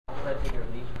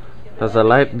There's a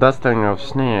light dusting of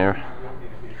snow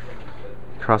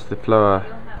across the floor.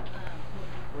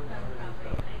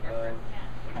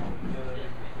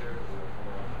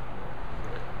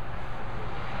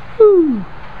 Woo.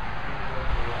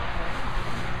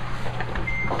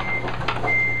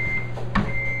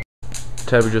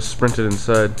 Tabby just sprinted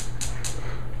inside,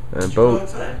 and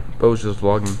Beau's just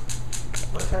vlogging.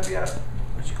 What time you at?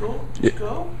 Did you go? Did you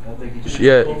go?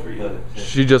 Yeah,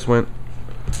 she just went.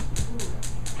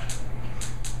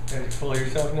 Can you pull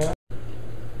yourself now?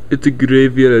 It's a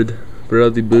graveyard for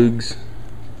all the bugs.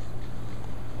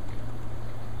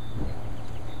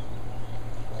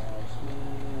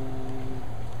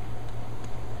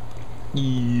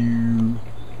 You.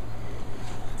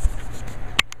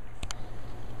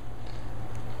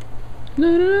 Na,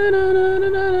 na, na, na,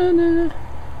 na, na.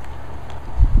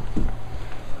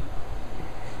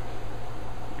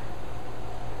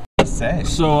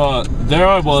 So there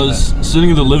I was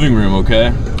sitting in the living room, okay,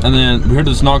 and then we heard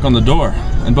this knock on the door,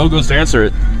 and Beau goes to answer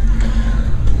it,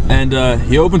 and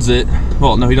he opens it.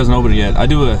 Well, no, he doesn't open it yet. I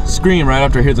do a scream right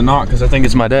after I hear the knock because I think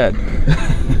it's my dad.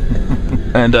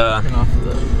 And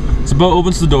so Beau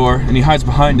opens the door and he hides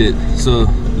behind it, so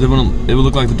it would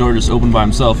look like the door just opened by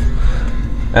himself.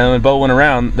 And when Beau went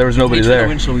around, there was nobody there.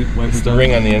 It's the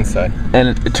ring on the inside.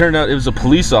 And it turned out it was a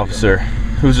police officer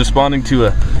who was responding to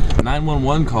a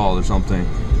 911 call or something.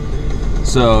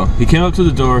 So he came up to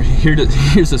the door, he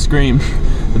hears a scream,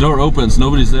 the door opens,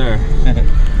 nobody's there.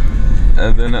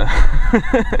 And then, I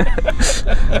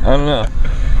don't know.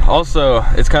 Also,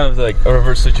 it's kind of like a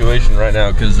reverse situation right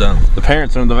now because the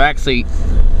parents are in the back seat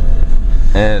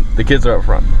and the kids are up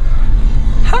front.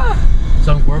 Ha!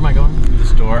 So where am I going? To the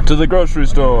store? To the grocery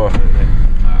store.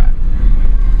 Alright.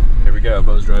 Here we go,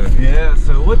 Beau's driving. Yeah,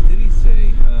 so what did he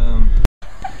say?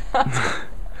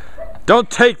 Don't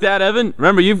take that, Evan.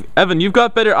 Remember, Evan, you've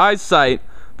got better eyesight,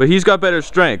 but he's got better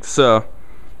strength, so...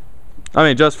 I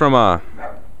mean, just from,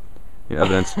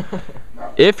 evidence.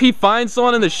 If he finds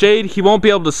someone in the shade, he won't be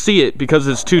able to see it because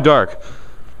it's too dark.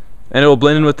 And it will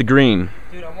blend in with the green.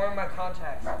 Dude, I'm wearing my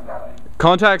contacts.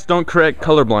 Contacts don't correct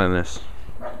color blindness.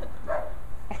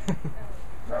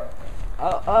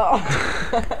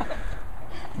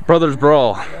 Brothers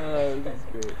brawl.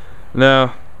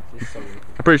 No.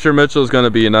 I'm pretty sure Mitchell's gonna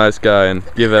be a nice guy and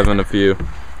give Evan a few.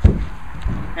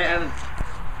 Hey, Evan.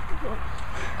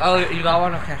 Oh, you got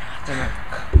one? Okay.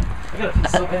 I got a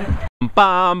piece of it.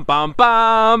 Bam bam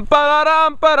bam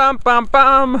ba-da-dum ba-dum bam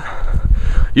bam.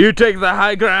 You take the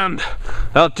high ground,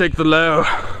 I'll take the low.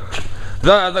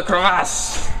 The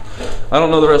crevasse. I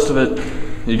don't know the rest of it.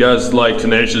 You guys like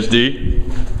Tenacious D?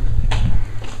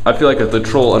 I feel like the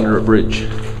troll under a bridge.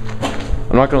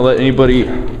 I'm not gonna let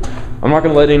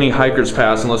any hikers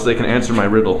pass unless they can answer my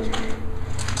riddle.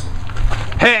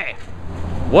 Hey!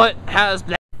 What has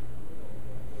that?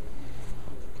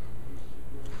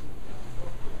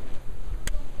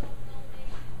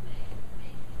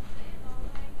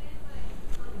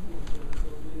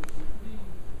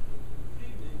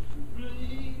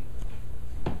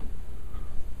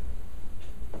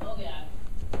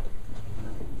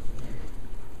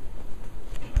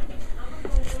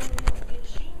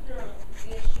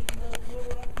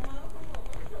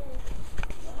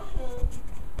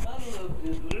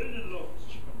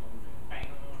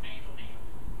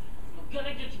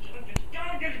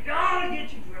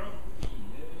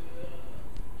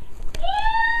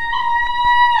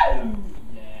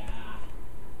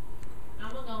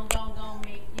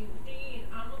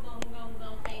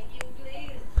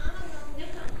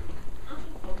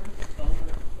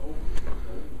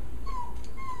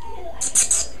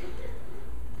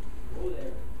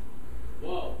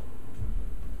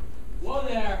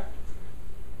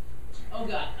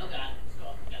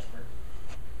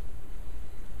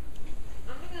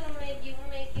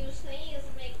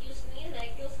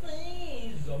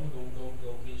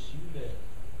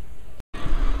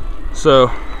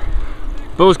 So,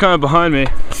 Beau was kind of behind me.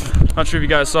 Not sure if you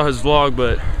guys saw his vlog,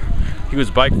 but he was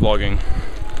bike vlogging.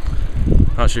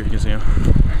 Not sure if you can see him.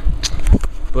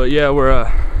 But yeah, we're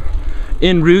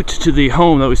en route to the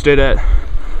home that we stayed at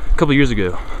a couple years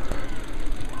ago.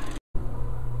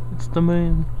 It's the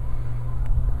man.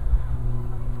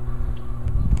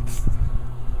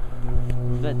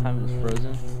 That time it was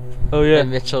frozen. Oh yeah.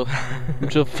 And Mitchell.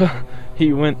 Mitchell,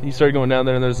 he started going down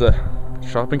there and there's a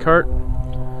shopping cart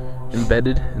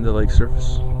embedded in the lake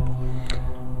surface.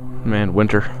 Man,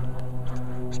 winter.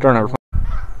 Starting out.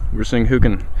 We're seeing who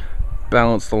can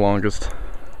balance the longest.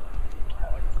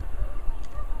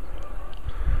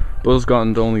 Beau's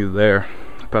gotten to only there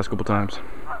the past couple times.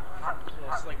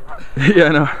 Yeah, I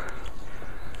know.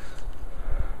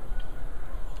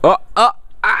 Oh, ah,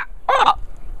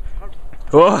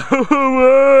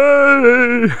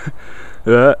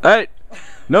 Hey,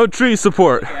 no tree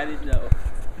support. I didn't know.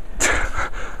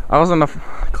 I was on the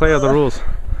clay of the rules.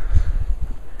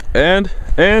 And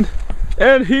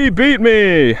he beat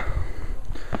me.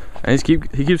 And he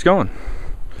keeps going.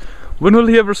 When will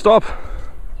he ever stop?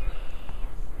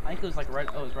 I think it was like right.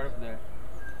 Oh, it was right up there.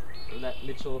 That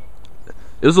Mitchell.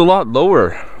 It was a lot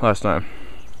lower last time.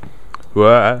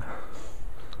 What?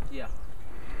 Yeah.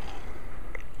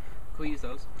 Can we use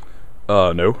those?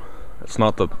 No. It's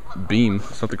not the beam.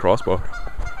 It's not the crossbar.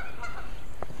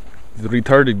 The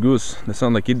retarded goose. They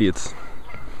sound like idiots.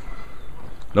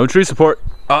 No tree support.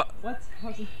 What?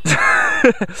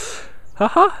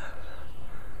 Haha.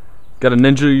 Gotta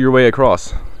ninja your way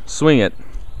across. Swing it.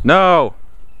 No.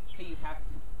 Hey, you have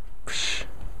Psh.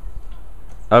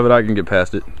 But I can get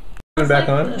past it. Back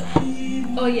on?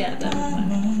 Oh yeah, that was fine.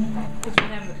 Because we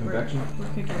have it. We're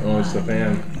cooking. Oh, it's the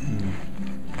fan.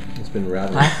 It's been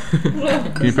rattling.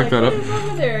 Can you pick that up? What is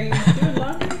over there? Are you doing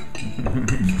laundry?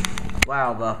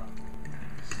 Wow, Beau.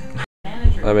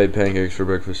 I made pancakes for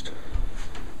breakfast.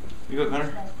 You go, Connor.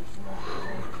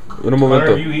 Un Connor,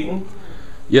 momento. are you eating?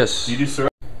 Yes. Do you do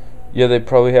syrup? Yeah, they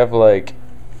probably have like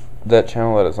that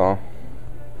channel that it's on.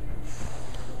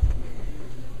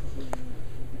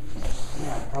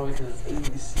 Yeah, probably because it's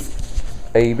ABC.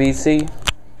 ABC?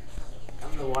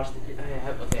 I'm gonna watch the. I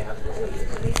have. Okay, I have to.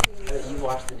 You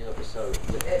watch the new episode.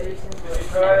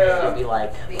 It'll be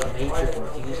like a major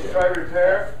confused.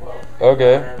 repair?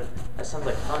 Okay. That sounds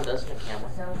like fun, doesn't it,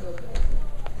 Cameron?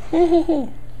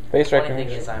 Face The funny thing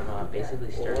recognition. is, I'm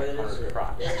basically staring at Connor's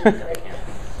crotch.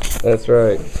 That's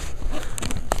right.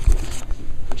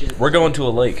 Which is We're going to a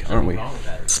lake, aren't we? wrong with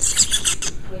that.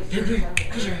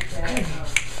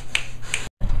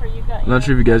 I'm not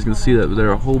sure if you guys can see that, but there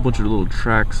are a whole bunch of little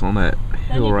tracks on that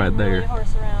hill right there.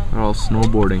 They're all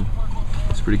snowboarding.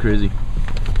 It's pretty crazy.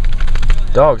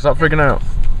 Dog, stop freaking out.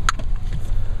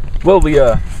 Well, we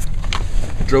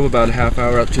drove about a half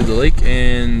hour up to the lake,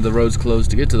 and the road's closed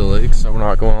to get to the lake, so we're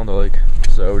not going on the lake.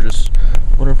 So we're just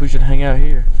wondering if we should hang out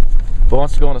here. But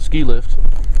wants to go on a ski lift,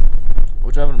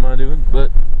 which I wouldn't mind doing,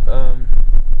 but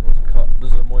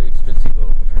this is a more expensive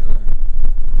boat apparently.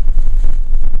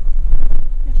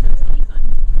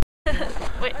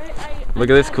 Wait, Look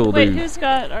at this cool wait, dude. who's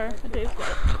got our today's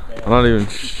got? I'm not even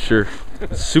sure.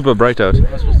 It's super bright out. Am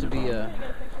I supposed to be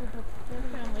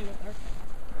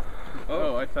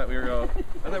Oh, I thought we were going.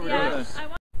 I thought we were going to.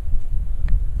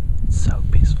 It's so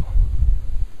peaceful.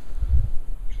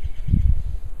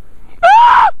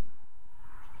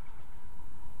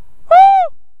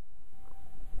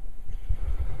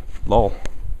 Lol.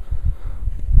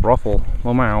 Ruffle.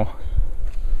 Meow.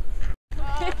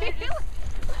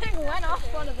 Went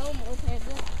off one of them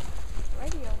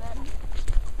radio then.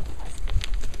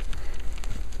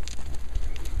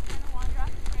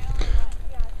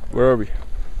 Where are we?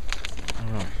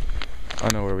 I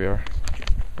know where we are.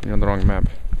 You're on the wrong map.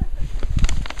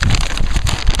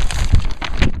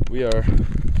 We are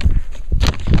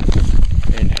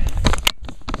in,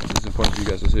 this is important for you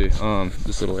guys to see,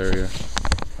 this little area.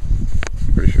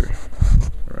 I'm pretty sure.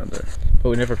 Around there. But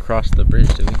we never crossed the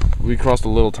bridge, did we? We crossed a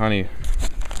little tiny,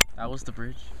 That was the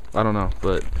bridge? I don't know,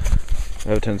 but I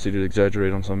have a tendency to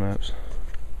exaggerate on some maps.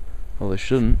 Well, they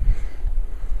shouldn't.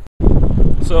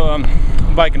 So I'm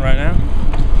biking right now,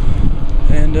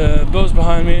 and Beau's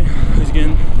behind me. He's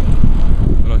again, I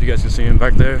don't know if you guys can see him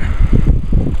back there,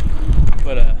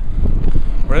 but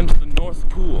we're into the North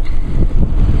Pool,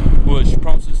 which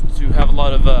promises to have a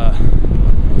lot of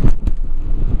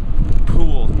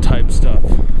pool type stuff.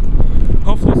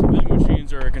 Hopefully some vending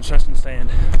machines or a concession stand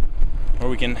where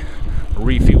we can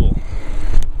refuel.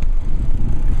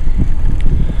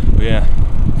 But yeah,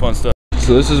 fun stuff.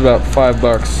 So this is about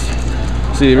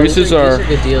 $5. See, Reese's are These are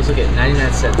good deals. Look at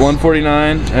 99 cents.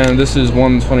 $1.49 and this is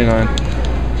 $1.29.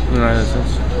 99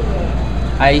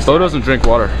 cents. Beau doesn't drink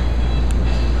water.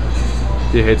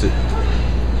 He hates it.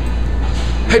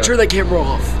 I turned that camera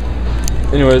off.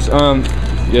 Anyways, yeah,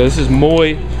 this is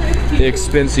muy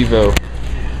expensivo.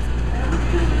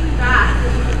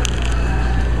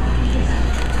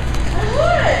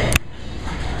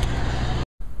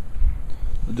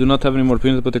 I do not have any more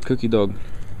peanut butter cookie, dog.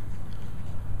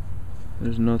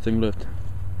 There's nothing left.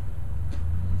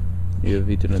 You have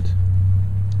eaten it.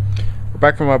 We're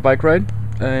back from our bike ride,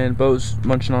 and Beau's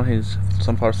munching on his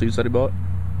sunflower seeds that he bought.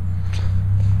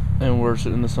 And we're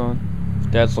sitting in the sun.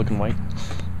 Dad's looking white.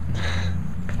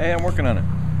 Hey, I'm working on it.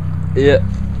 Yeah,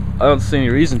 I don't see any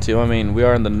reason to. I mean, we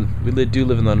do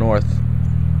live in the north.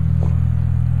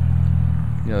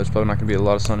 You know, there's probably not gonna be a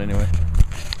lot of sun anyway.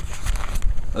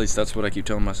 At least that's what I keep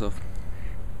telling myself.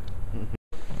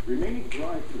 remaining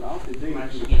dry throughout the day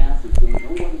to the passes, so no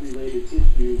weather-related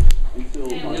issues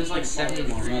until. It was like 70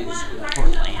 degrees in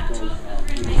Portland.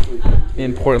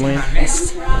 In Portland.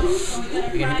 Mist. You're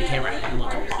gonna hit the camera and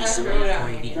look awesome and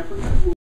 480.